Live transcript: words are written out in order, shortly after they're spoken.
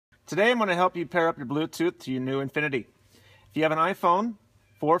Today I'm going to help you pair up your Bluetooth to your new Infiniti. If you have an iPhone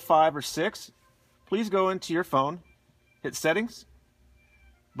 4, 5, or 6, please go into your phone, hit Settings,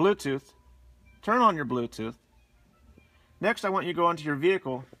 Bluetooth, turn on your Bluetooth. Next I want you to go into your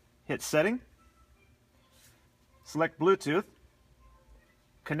vehicle, hit Setting, select Bluetooth,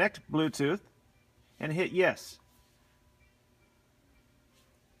 connect Bluetooth, and hit Yes.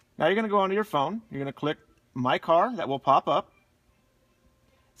 Now you're going to go onto your phone, you're going to click My Car, that will pop up.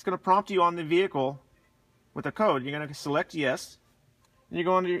 It's going to prompt you on the vehicle with a code. You're going to select Yes, and you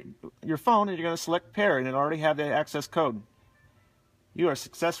go onto your phone and you're going to select Pair, and it already have the access code. You are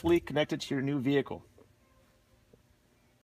successfully connected to your new vehicle.